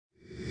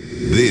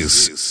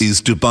This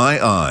is Dubai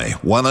Eye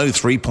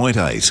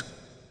 103.8.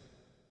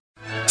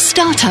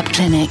 Startup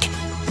Clinic.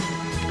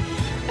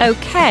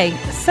 Okay,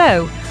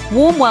 so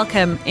warm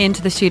welcome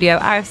into the studio,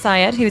 Arif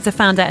Sayed, who is the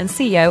founder and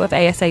CEO of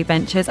ASA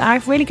Ventures.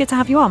 Arif, really good to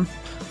have you on.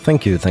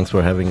 Thank you. Thanks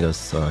for having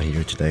us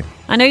here today.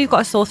 I know you've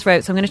got a sore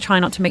throat, so I'm going to try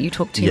not to make you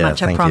talk too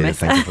much, I promise.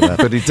 Thank you for that.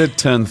 But he did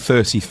turn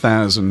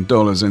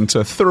 $30,000 into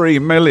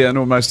 $3 million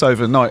almost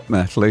overnight,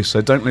 Natalie,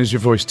 so don't lose your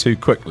voice too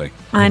quickly.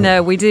 I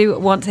know, we do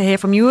want to hear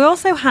from you. We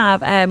also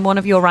have one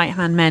of your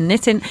right-hand men,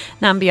 Nitin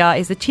Nambiar,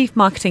 is the Chief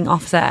Marketing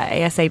Officer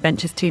at ASA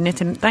Ventures too.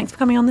 Nitin, thanks for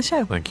coming on the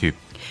show. Thank you.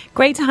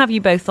 Great to have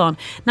you both on.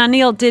 Now,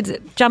 Neil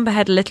did jump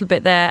ahead a little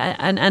bit there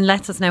and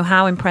let us know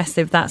how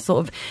impressive that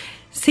sort of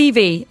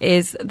CV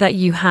is that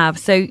you have.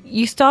 So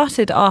you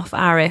started off,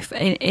 Arif,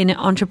 in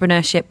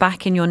entrepreneurship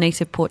back in your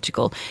native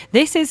Portugal.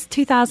 This is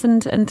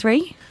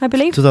 2003, I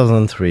believe?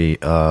 2003,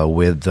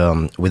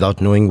 without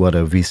knowing what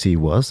a VC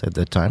was at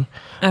that time.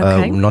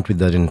 Okay. Not with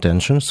that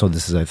intention. So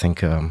this is, I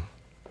think...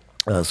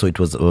 so it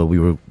was, we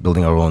were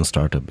building our own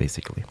startup,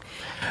 basically.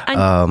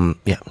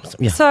 Yeah.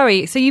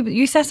 Sorry, so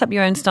you set up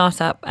your own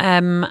startup,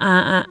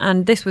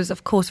 and this was,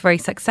 of course, very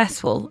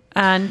successful.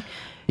 And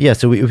yeah,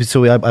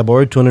 I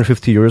borrowed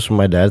 250 euros from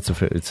my dad.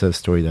 It's a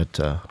story that...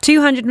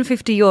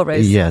 250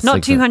 euros? Yes, not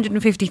exactly.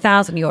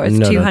 250,000 euros,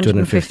 no,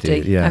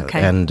 250. Yeah,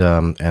 okay.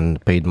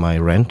 And paid my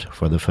rent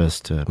for the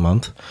first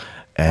month,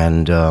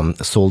 and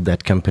sold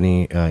that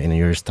company in a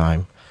year's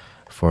time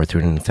for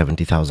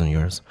 370,000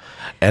 euros.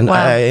 And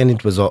wow. And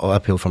it was all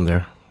uphill from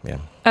there, yeah.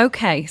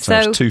 Okay, so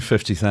it's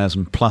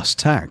 250,000 plus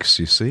tax,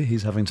 you see.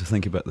 He's having to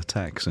think about the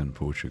tax in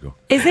Portugal.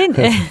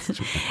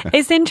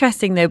 It's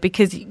interesting, though,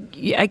 because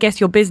I guess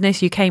your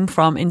business you came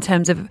from in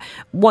terms of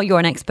what you're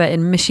an expert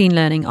in: machine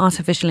learning,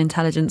 artificial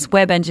intelligence,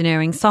 web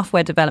engineering,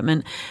 software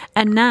development.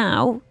 And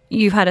now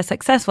you've had a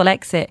successful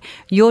exit.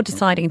 You're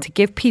deciding to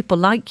give people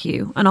like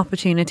you an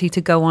opportunity to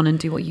go on and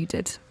do what you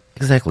did.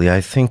 Exactly. I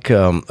think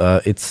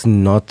it's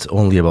not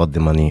only about the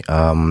money.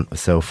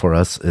 So for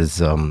us, is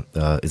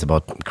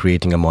about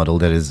creating a model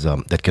that is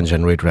that can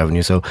generate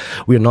revenue. So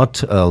we're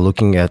not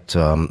looking at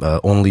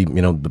only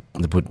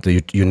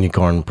the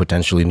unicorn,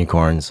 potential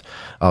unicorns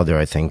out there.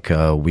 I think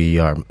we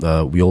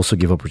also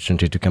give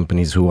opportunity to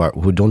companies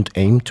who don't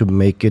aim to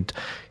make it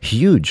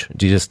huge.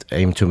 They just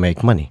aim to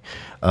make money.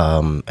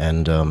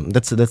 And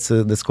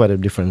that's quite a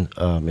different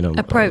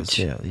approach.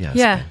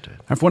 Yeah.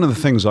 One of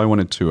the things I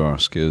wanted to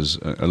ask is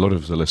a lot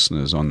of the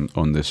listeners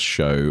on this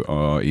show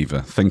are either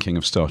thinking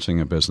of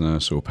starting a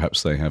business or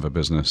perhaps they have a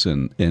business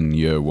in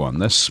year one.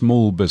 They're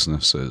small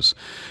businesses.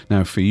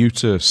 Now, for you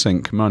to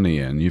sink money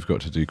in, you've got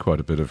to do quite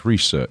a bit of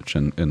research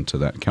into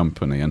that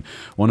company. And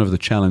one of the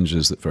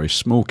challenges that very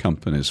small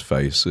companies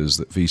face is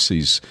that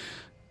VCs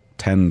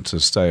tend to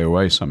stay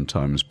away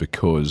sometimes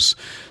because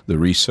the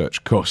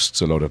research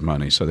costs a lot of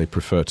money, so they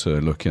prefer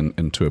to look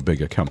into a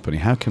bigger company.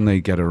 How can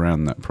they get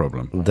around that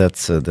problem?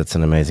 That's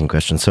an amazing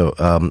question. So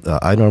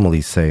I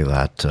normally say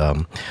that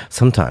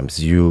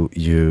sometimes you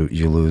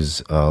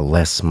lose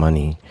less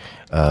money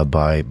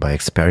by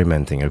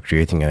experimenting or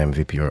creating an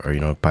MVP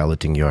or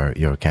piloting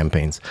your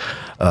campaigns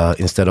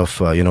instead of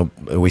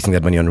wasting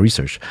that money on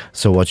research.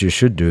 So what you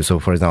should do. So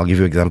for example, I'll give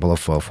you an example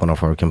of one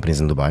of our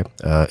companies in Dubai.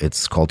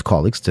 It's called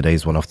Colix. Today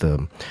is one of the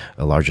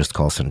largest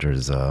call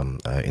centers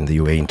in the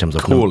UAE in terms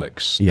of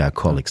Colix.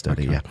 Colix.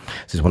 Okay. Yeah,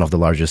 this is one of the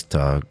largest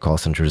call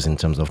centers in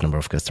terms of number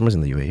of customers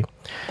in the UAE.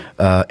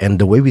 And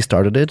the way we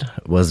started it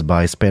was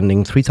by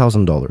spending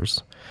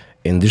 $3,000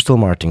 in digital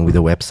marketing with a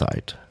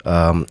website,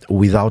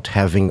 without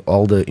having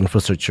all the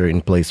infrastructure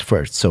in place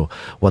first. So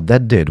what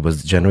that did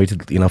was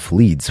generated enough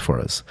leads for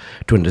us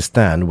to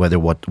understand whether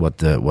what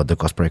the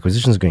cost per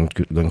acquisition is going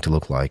to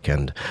look like,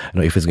 and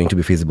if it's going to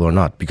be feasible or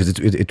not. Because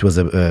it was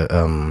a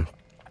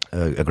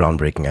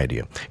groundbreaking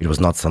idea. It was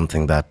not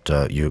something that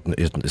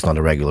it's not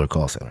a regular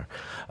call center.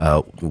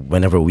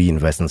 Whenever we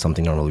invest in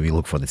something, normally we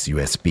look for this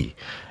USP.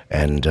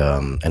 And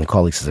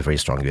Colix is a very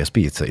strong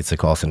USP. It's a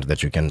call center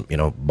that you can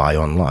buy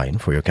online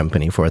for your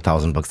company for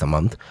 $1,000 a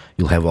month.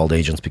 You'll have all the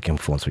agents picking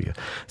phones for you.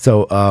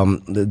 So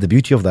the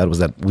beauty of that was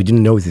that we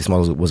didn't know if this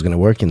model was going to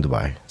work in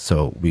Dubai.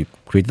 So we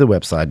created the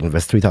website,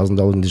 invest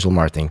 $3,000 in digital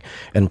marketing,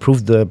 and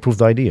proved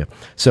the idea.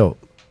 So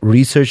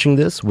researching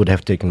this would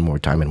have taken more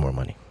time and more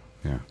money.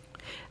 Yeah.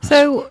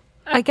 So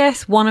I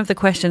guess one of the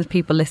questions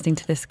people listening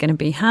to this is going to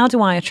be, how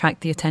do I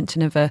attract the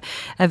attention of a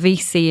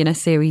VC in a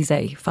Series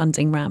A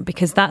funding round?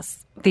 Because that's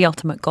the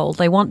ultimate goal.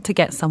 They want to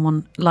get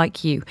someone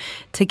like you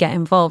to get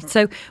involved.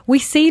 So we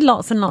see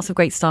lots and lots of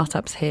great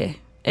startups here.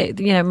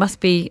 It must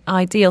be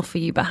ideal for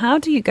you. But how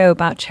do you go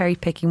about cherry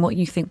picking what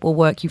you think will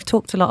work? You've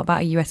talked a lot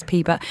about a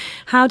USP, but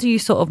how do you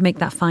sort of make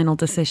that final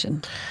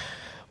decision?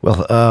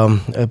 Well,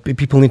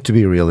 people need to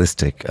be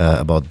realistic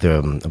about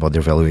their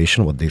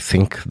valuation, what they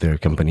think their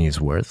company is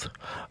worth,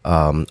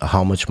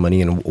 how much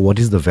money, and what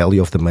is the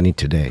value of the money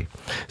today.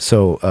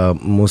 So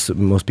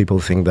most people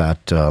think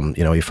that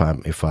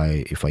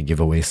if I give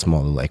away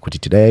small equity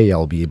today,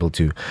 I'll be able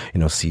to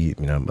see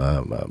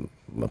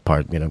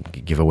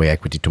give away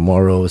equity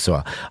tomorrow,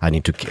 so I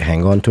need to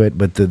hang on to it.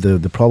 But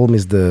the problem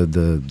is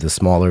the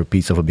smaller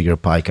piece of a bigger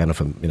pie kind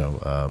of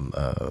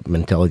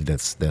mentality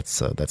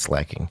that's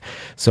lacking.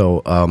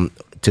 So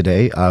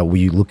today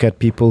we look at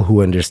people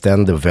who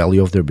understand the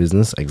value of their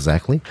business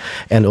exactly,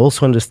 and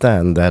also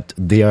understand that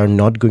they are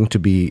not going to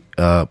be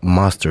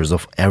masters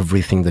of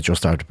everything that your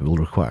startup will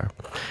require.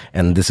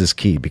 And this is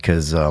key,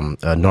 because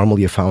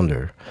normally a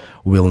founder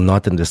will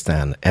not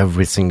understand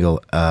every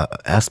single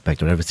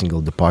aspect or every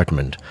single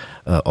department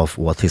of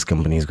what his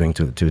company is going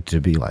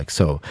to be like.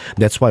 So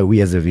that's why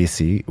we as a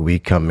VC, we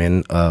come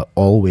in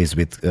always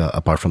with,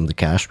 apart from the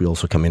cash, we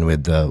also come in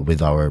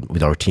with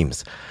our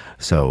teams.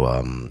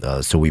 So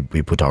we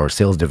put our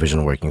sales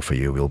division working for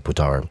you. We'll put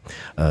our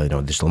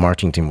digital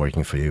marketing team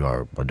working for you,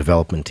 our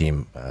development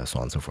team, so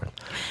on and so forth.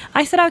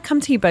 I said I'd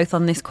come to you both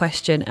on this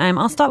question.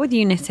 I'll start with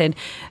you, Nitin.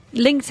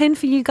 LinkedIn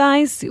for you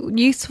guys,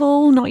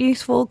 useful, not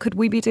useful? Could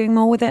we be doing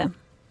more with it?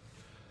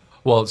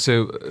 Well,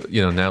 so,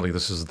 Natalie,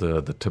 this is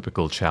the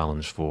typical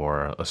challenge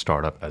for a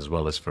startup as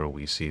well as for a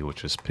VC,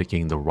 which is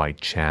picking the right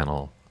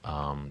channel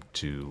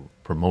to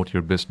promote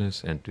your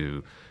business and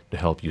to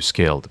help you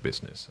scale the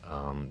business.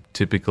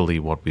 Typically,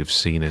 what we've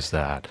seen is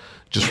that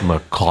just from a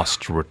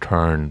cost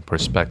return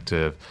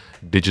perspective,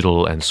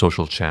 digital and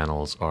social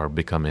channels are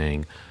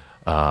becoming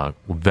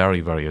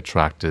very, very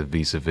attractive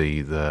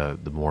vis-a-vis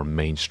the more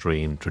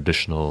mainstream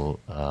traditional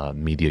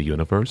media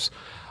universe.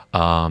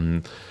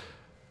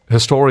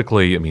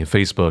 Historically, I mean,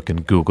 Facebook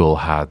and Google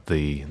had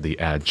the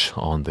edge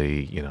on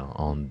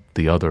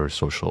the other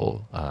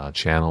social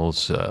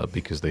channels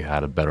because they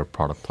had a better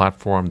product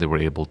platform. They were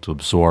able to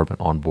absorb and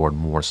onboard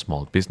more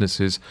small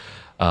businesses,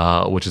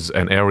 which is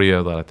an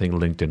area that I think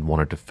LinkedIn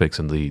wanted to fix.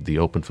 And the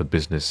Open for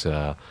Business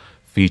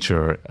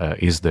feature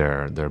is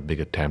their big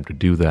attempt to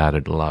do that.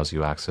 It allows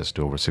you access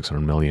to over 600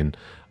 million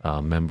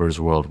members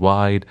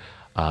worldwide.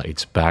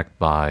 It's backed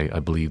by, I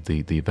believe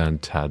the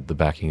event had the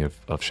backing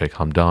of Sheikh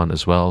Hamdan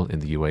as well in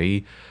the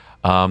UAE.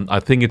 I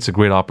think it's a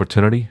great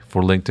opportunity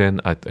for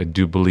LinkedIn. I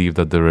do believe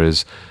that there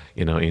is,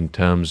 in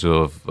terms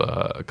of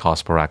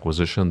cost per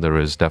acquisition, there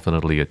is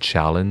definitely a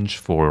challenge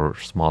for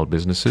small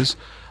businesses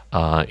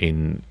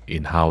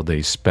in how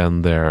they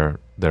spend their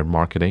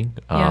marketing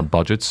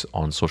budgets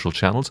on social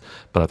channels.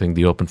 But I think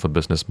the Open for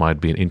Business might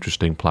be an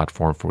interesting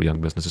platform for young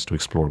businesses to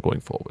explore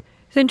going forward.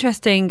 It's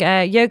interesting.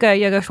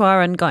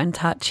 Yogeshwaran got in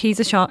touch. He's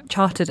a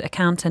chartered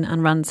accountant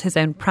and runs his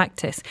own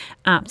practice.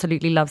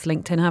 Absolutely loves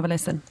LinkedIn. Have a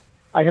listen.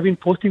 I have been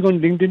posting on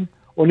LinkedIn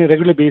on a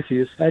regular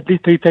basis, at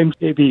least 3 times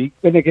a week.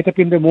 When I get up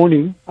in the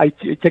morning, I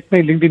check my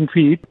LinkedIn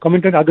feed,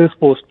 comment on others'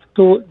 posts.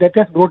 So that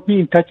has brought me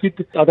in touch with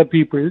other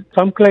people.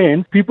 Some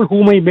clients, people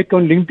whom I met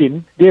on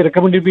LinkedIn, they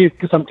recommended me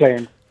to some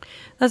clients.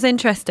 That's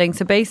interesting.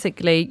 So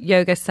basically,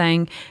 Yoga's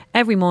saying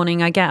every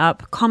morning I get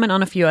up, comment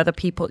on a few other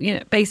people.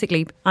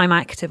 Basically, I'm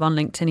active on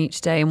LinkedIn each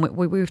day, and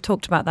we've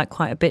talked about that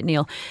quite a bit,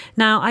 Neil.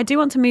 Now, I do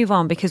want to move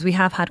on because we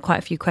have had quite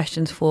a few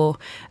questions for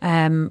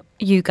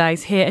you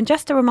guys here. And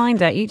just a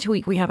reminder, each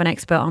week we have an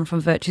expert on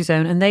from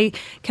VirtueZone, and they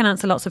can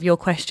answer lots of your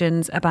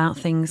questions about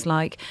things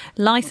like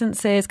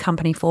licenses,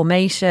 company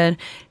formation,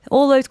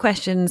 all those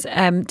questions.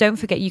 Don't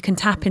forget, you can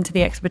tap into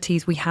the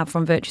expertise we have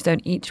from VirtueZone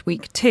each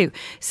week too.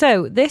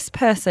 So this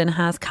person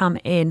has come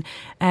in.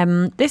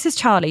 This is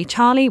Charlie.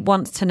 Charlie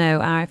wants to know,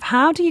 Arif,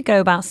 how do you go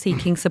about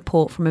seeking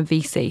support from a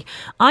VC?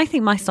 I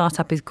think my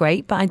startup is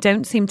great, but I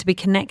don't seem to be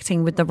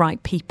connecting with the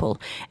right people.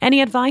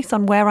 Any advice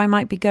on where I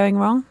might be going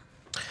wrong?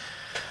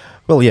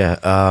 Well, yeah.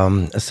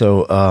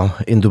 So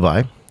in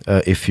Dubai,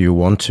 if you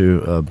want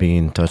to be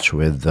in touch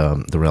with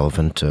the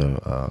relevant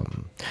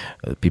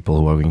people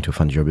who are going to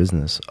fund your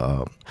business,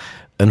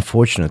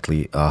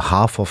 unfortunately,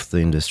 half of the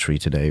industry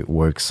today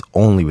works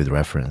only with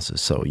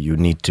references. So you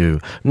need to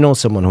know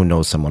someone who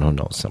knows someone who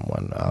knows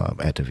someone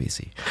at a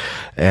VC.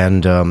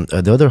 And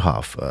the other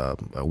half,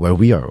 where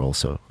we are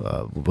also,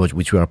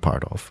 which we are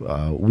part of,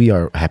 we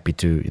are happy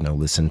to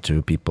listen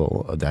to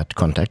people that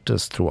contact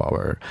us through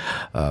our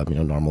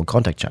normal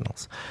contact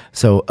channels.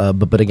 So,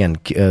 but again,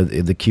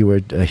 the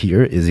keyword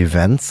here is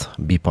events.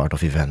 Be part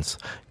of events.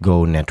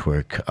 Go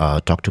network.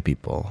 Talk to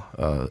people.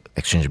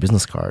 Exchange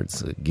business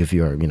cards. Give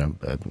your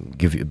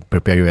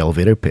prepare your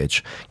elevator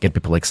pitch, get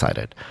people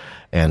excited,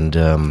 and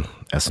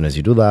as soon as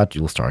you do that,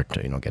 you'll start,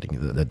 getting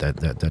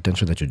the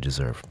attention that you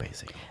deserve,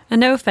 basically. And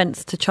no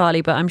offense to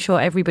Charlie, but I'm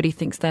sure everybody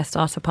thinks their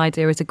startup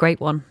idea is a great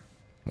one.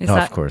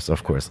 Of course.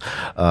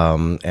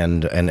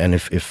 And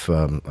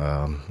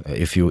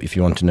if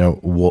you want to know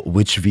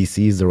which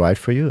VC is the right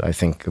for you, I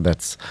think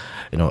that's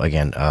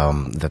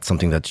that's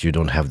something that you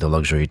don't have the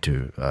luxury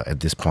to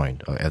at this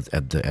point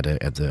at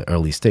the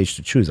early stage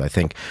to choose. I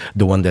think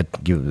the one that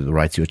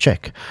writes you a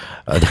check,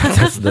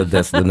 that's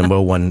the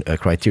number one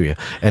criteria.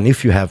 And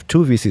if you have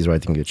 2 VCs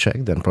writing you a check,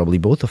 then probably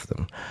both of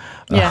them.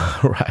 Yeah.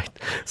 Right.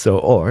 So,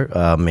 or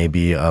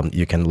maybe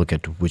you can look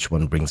at which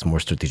one brings more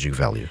strategic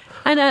value.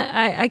 And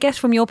I guess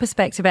from your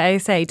perspective at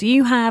ASA, do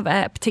you have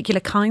particular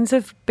kinds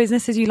of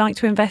businesses you like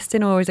to invest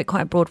in, or is it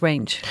quite a broad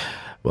range?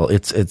 Well,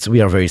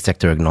 we are very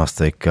sector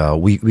agnostic.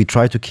 We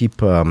try to keep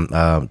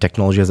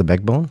technology as a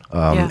backbone,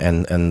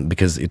 and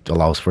because it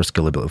allows for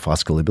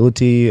fast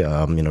scalability,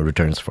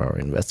 returns for our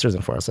investors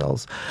and for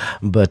ourselves.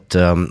 But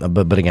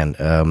again,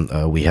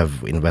 we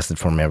have invested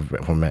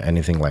from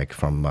anything like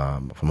from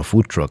a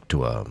food truck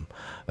to a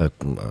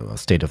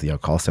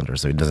state-of-the-art call center,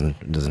 so it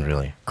doesn't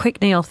really.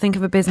 Quick, Neil, think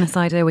of a business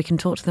idea. We can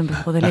talk to them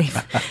before they leave.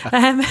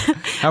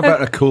 How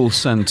about a call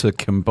center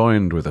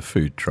combined with a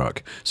food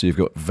truck? So you've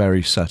got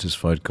very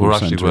satisfied call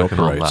center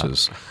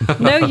operators.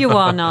 No, you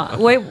are not.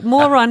 We're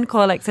more on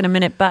Qualix in a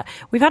minute, but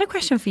we've had a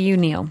question for you,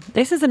 Neil.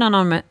 This is an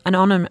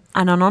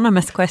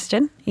anonymous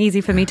question.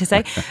 Easy for me to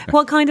say.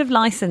 What kind of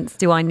license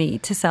do I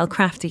need to sell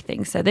crafty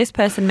things? So this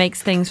person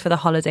makes things for the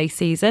holiday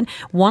season,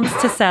 wants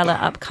to sell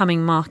at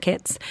upcoming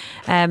markets.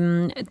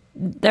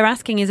 They're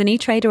asking, is an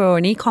e-trader or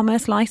an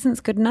e-commerce license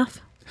good enough?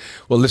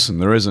 Well, listen,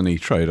 there is an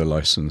e-trader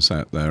license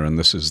out there, and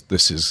this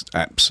is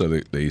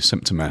absolutely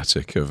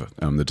symptomatic of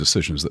the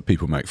decisions that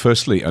people make.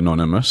 Firstly,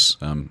 anonymous.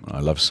 I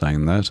love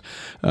saying that.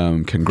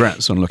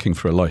 Congrats on looking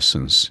for a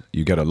license.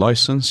 You get a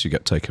license, you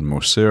get taken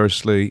more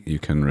seriously. You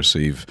can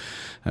receive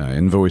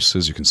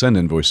invoices, you can send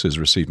invoices,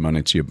 receive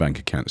money to your bank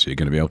account. So you're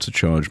going to be able to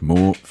charge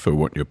more for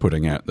what you're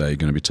putting out there. You're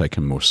going to be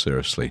taken more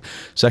seriously.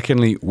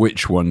 Secondly,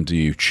 which one do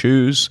you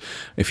choose?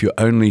 If you're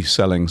only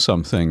selling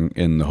something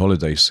in the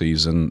holiday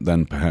season,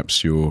 then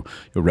perhaps your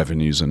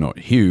revenues are not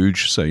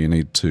huge, so you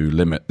need to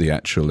limit the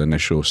actual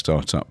initial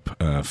startup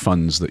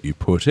funds that you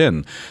put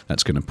in.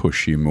 That's going to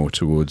push you more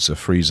towards a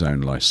free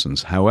zone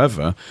license.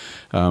 However,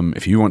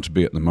 if you want to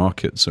be at the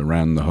markets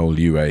around the whole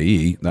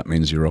UAE, that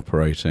means you're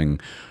operating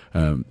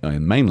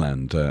in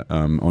mainland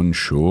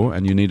onshore,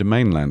 and you need a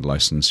mainland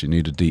license. You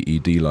need a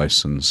DED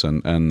license,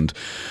 and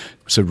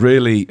so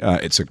really,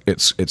 it's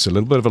a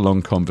little bit of a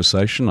long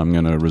conversation. I'm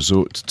going to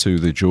resort to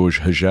the George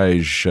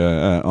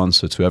Hajej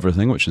answer to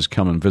everything, which is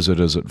come and visit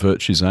us at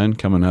VirtuZone,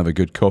 come and have a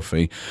good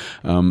coffee.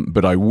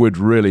 But I would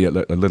really, a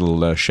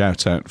little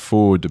shout out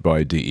for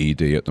Dubai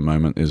DED at the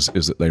moment is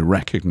that they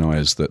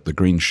recognise that the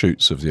green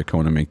shoots of the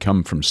economy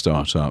come from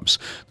startups.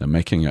 They're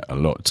making it a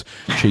lot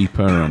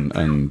cheaper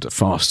and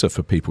faster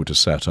for people to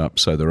set up.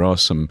 So there are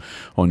some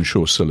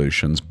onshore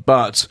solutions.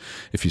 But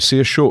if you see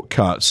a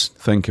shortcut,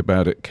 think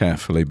about it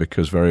carefully,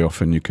 because very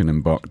often you can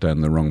embark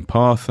down the wrong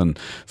path and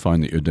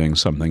find that you're doing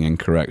something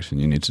incorrect and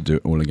you need to do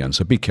it all again.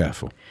 So be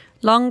careful.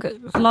 Long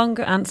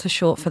answer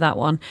short for that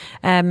one.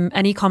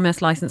 An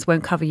e-commerce license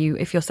won't cover you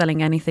if you're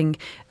selling anything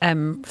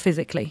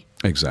physically.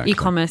 Exactly.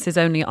 E-commerce is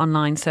only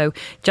online. So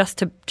just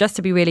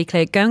to be really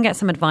clear, go and get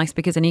some advice,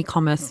 because an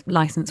e-commerce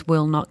license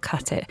will not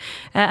cut it.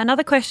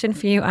 Another question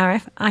for you,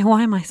 Arif.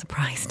 Why am I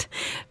surprised?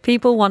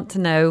 People want to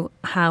know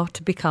how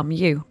to become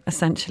you,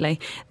 essentially.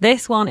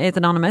 This one is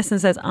anonymous and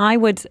says, I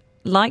would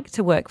like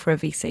to work for a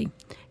VC.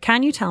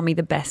 Can you tell me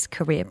the best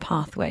career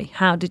pathway?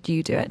 How did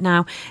you do it?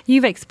 Now,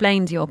 you've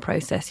explained your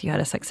process. You had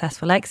a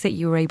successful exit.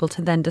 You were able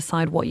to then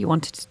decide what you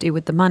wanted to do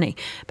with the money.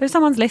 But if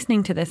someone's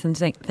listening to this and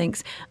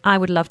thinks, I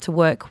would love to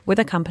work with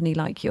a company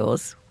like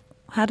yours,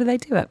 how do they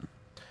do it?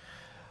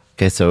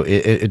 Okay, so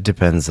it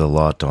depends a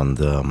lot on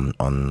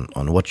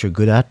what you're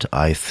good at.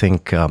 I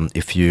think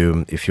if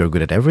you're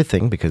good at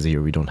everything, because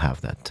here we don't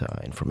have that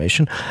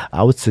information,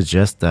 I would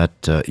suggest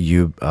that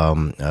you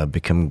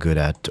become good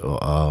at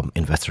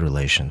investor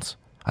relations.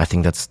 I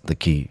think that's the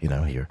key,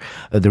 here.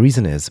 The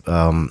reason is,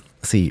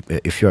 see,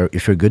 if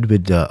you're good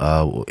with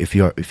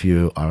if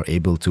you are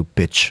able to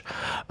pitch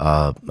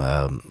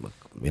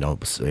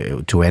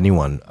to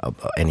anyone,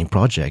 any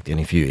project, and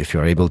if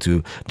you're able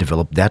to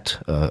develop that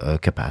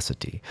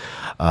capacity,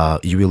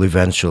 you will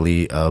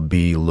eventually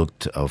be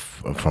looked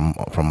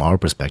from our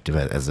perspective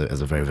as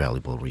a very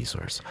valuable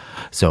resource.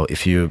 So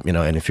if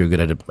if you're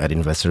good at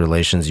investor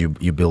relations,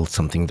 you build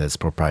something that's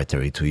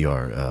proprietary to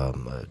your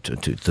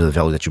to the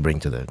value that you bring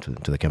to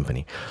the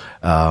company.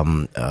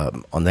 On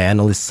the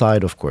analyst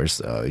side, of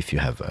course, if you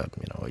have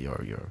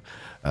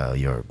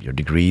your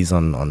degrees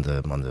on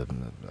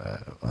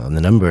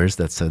the numbers,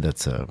 that's a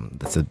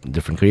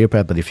different career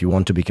path. But if you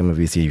want to become a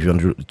VC, if you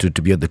want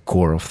to be at the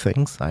core of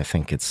things, I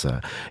think it's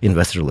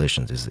investor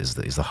relations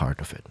is the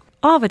heart of it.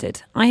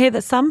 Arvidid, I hear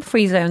that some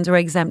free zones are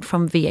exempt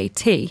from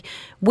VAT.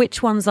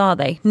 Which ones are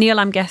they? Neil,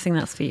 I'm guessing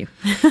that's for you.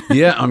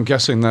 Yeah, I'm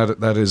guessing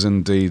that is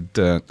indeed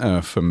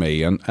for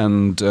me.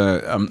 And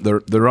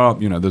there are,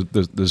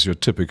 there's your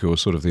typical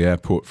sort of the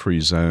airport free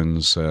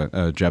zones,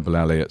 Jebel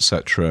Ali,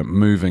 etc.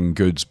 Moving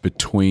goods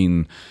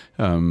between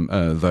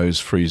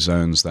those free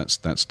zones.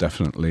 That's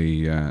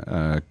definitely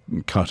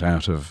cut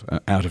out of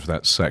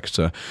that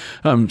sector.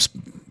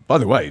 By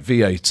the way,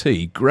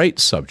 VAT, great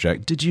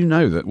subject. Did you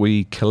know that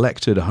we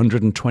collected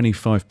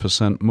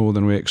 125% more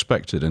than we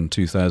expected in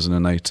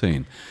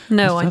 2018?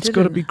 No, I didn't. That's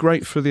got to be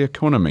great for the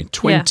economy.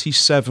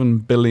 27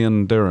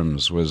 billion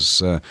dirhams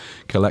was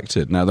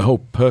collected. Now, the whole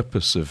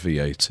purpose of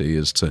VAT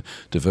is to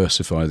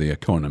diversify the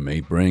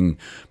economy, bring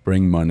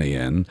money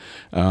in.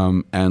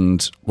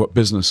 And what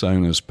business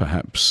owners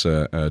perhaps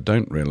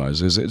don't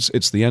realise is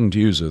it's the end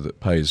user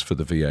that pays for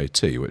the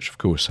VAT, which, of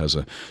course, has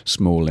a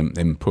small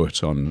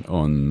input on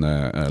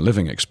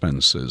living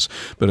expenses.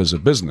 But as a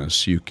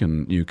business, you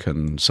can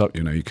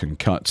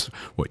cut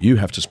what you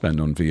have to spend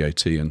on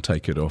VAT and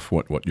take it off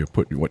what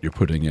you're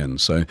putting in.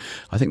 So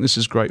I think this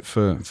is great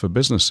for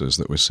businesses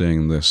that we're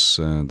seeing this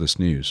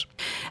news.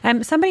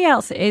 Somebody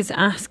else is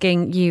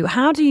asking you,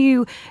 how do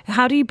you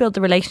build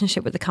the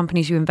relationship with the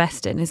companies you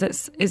invest in? Is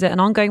it an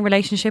ongoing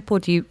relationship, or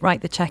do you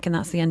write the check and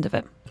that's the end of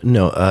it?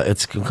 No,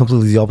 it's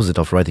completely the opposite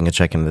of writing a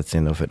check and that's the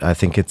end of it. I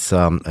think it's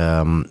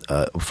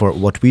for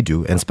what we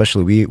do, and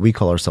especially we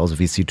call ourselves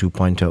VC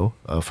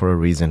 2.0 for a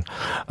reason.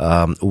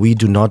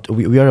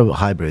 We are a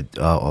hybrid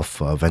of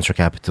venture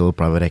capital,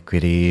 private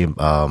equity,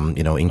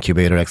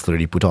 incubator,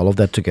 accelerator. You put all of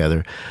that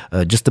together,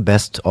 just the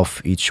best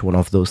of each one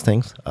of those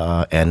things,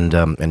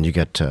 and you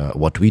get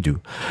what we do,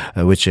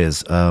 which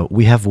is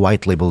we have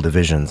white label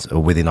divisions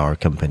within our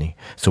company.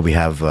 So we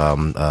have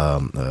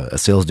a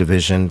sales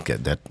division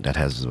that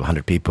has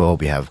 100 people.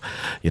 We have,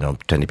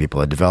 20 people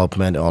at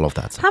development, all of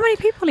that. How many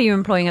people are you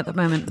employing at the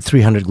moment?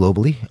 300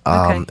 globally,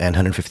 and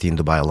 150 in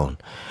Dubai alone.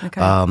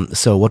 Okay.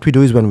 So what we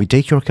do is when we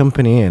take your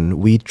company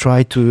in, we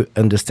try to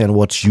understand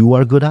what you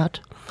are good at.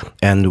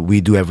 And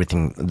we do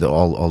everything,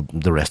 all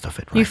the rest of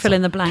it. Right? You fill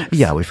in the blanks.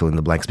 Yeah, we fill in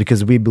the blanks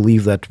because we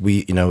believe that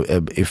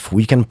if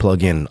we can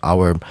plug in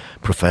our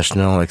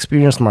professional,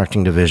 experienced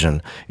marketing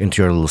division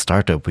into your little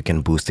startup, we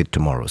can boost it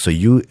tomorrow. So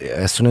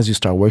as soon as you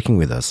start working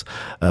with us,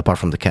 apart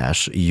from the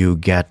cash, you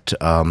get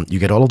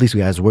all of these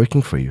guys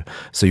working for you.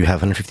 So you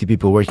have 150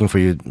 people working for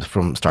you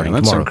from starting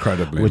tomorrow. That's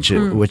incredibly which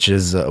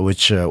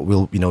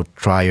will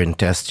try and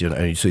test.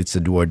 So it's a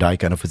do or die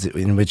kind of,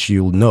 in which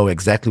you'll know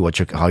exactly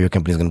how your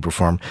company is going to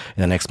perform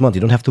in the next month.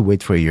 You don't have to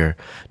wait for a year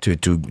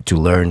to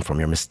learn from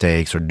your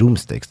mistakes or do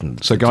mistakes.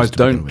 So guys,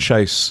 don't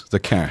chase the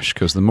cash,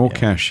 because the more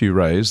cash you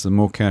raise, the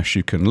more cash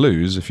you can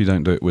lose if you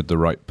don't do it with the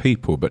right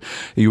people. But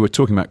you were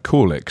talking about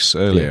Corlix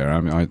earlier. Yeah.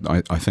 I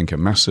mean, I think a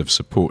massive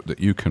support that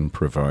you can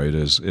provide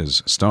is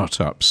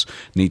startups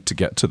need to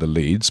get to the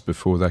leads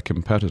before their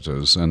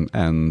competitors,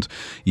 and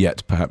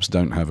yet perhaps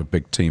don't have a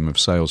big team of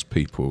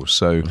salespeople.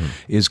 So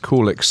is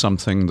Corlix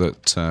something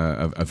that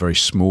a very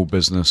small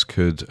business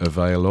could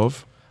avail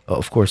of?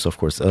 Of course.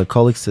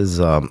 Corlix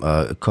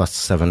costs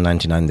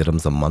 799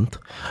 dirhams a month,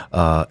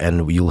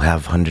 and you'll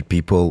have 100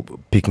 people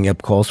picking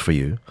up calls for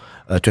you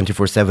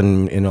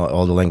 24/7 in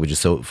all the languages.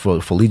 So for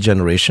lead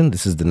generation,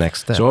 this is the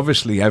next step. So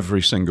obviously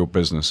every single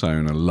business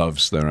owner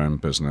loves their own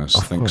business,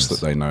 thinks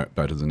that they know it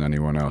better than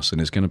anyone else, and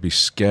is going to be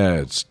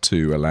scared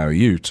to allow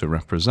you to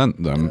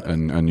represent them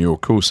and your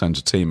call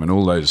center team and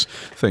all those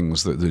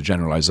things, that the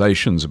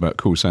generalizations about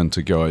call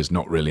center guys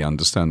not really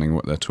understanding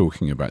what they're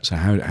talking about. So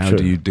how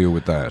do you deal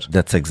with that?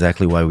 That's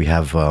exactly why we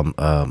have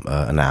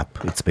an app.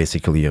 It's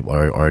basically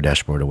our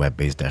dashboard, a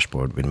web-based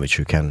dashboard in which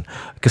you can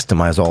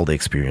customize all the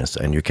experience,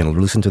 and you can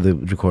listen to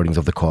the recordings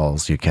of the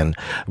calls.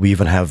 We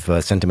even have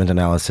sentiment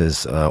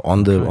analysis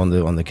on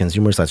the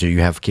consumer side. So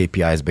you have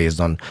KPIs based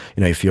on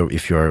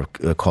if your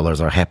callers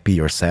are happy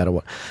or sad or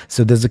what.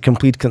 So there's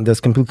complete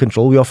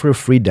control. We offer a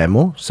free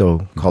demo.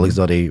 So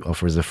Corlix.ai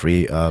offers a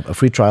free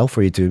trial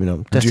for you to test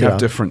it out. Do you have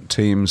different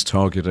teams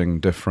targeting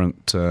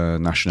different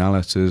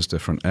nationalities,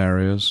 different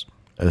areas?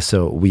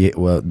 So we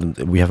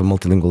have a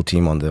multilingual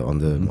team on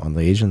the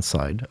Asian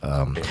side,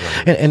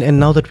 and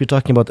now that we're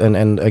talking about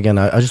and again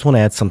I just want to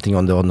add something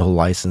on the whole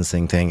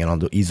licensing thing and on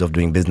the ease of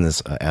doing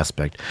business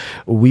aspect.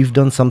 We've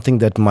done something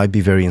that might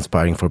be very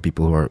inspiring for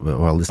people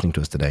who are listening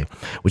to us today,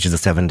 which is a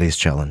 7 days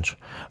challenge.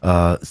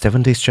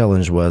 7 days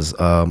challenge was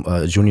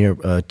a junior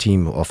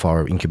team of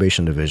our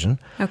incubation division.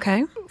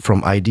 Okay.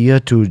 From idea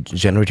to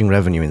generating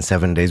revenue in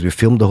 7 days. We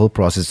filmed the whole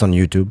process on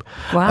YouTube.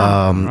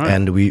 Wow.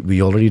 And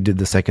we already did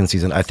the second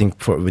season. I think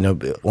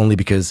only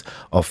because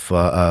of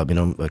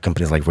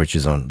companies like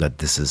VirtueZone that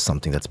this is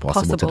something that's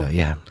possible today.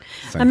 Yeah.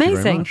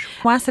 Amazing.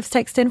 Wasif's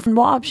text in from,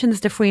 what options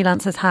do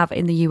freelancers have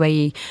in the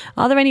UAE?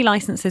 Are there any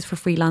licenses for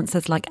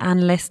freelancers like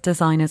analysts,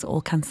 designers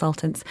or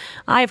consultants?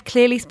 I have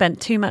clearly spent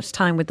too much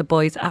time with the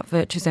boys at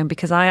VirtueZone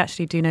because I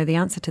actually do know the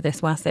answer to this,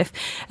 Wasif.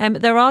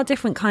 There are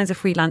different kinds of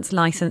freelance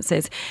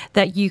licenses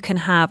that you can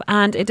have,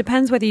 and it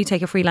depends whether you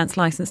take a freelance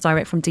license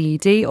direct from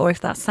DED or if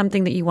that's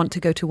something that you want to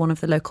go to one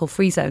of the local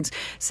free zones.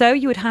 So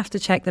you would have to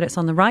check that it's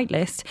on the right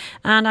list,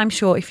 and I'm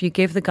sure if you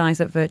give the guys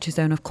at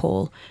VirtueZone a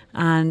call,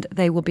 and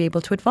they will be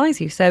able to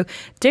advise you. So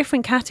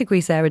different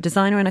categories there, a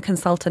designer and a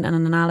consultant and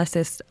an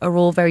analyst are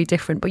all very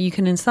different, but you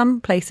can in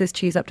some places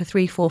choose up to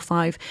 3, 4,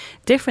 5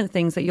 different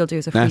things that you'll do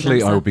as a freelancer.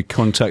 Natalie, I will be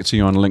contacting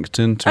you on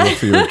LinkedIn to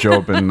offer you a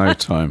job in no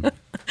time.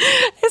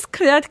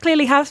 I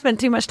clearly have spent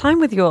too much time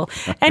with you all.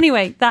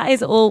 Anyway, that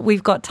is all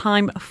we've got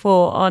time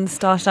for on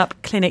Startup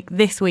Clinic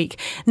this week.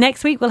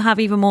 Next week, we'll have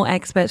even more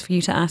experts for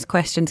you to ask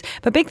questions.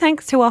 But big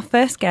thanks to our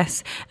first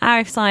guest,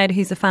 Arif Syed,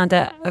 who's the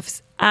founder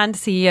and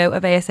CEO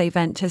of ASA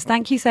Ventures.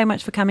 Thank you so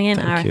much for coming in,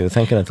 Arif.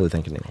 Thank you, Natalie.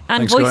 Thank you, Nina.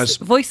 And Thanks,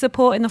 voice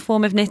support in the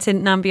form of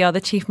Nitin Nambiar,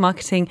 the Chief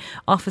Marketing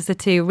Officer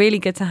too. Really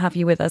good to have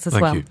you with us as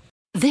well. Thank you.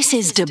 This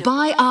is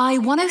Dubai Eye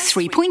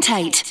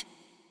 103.8.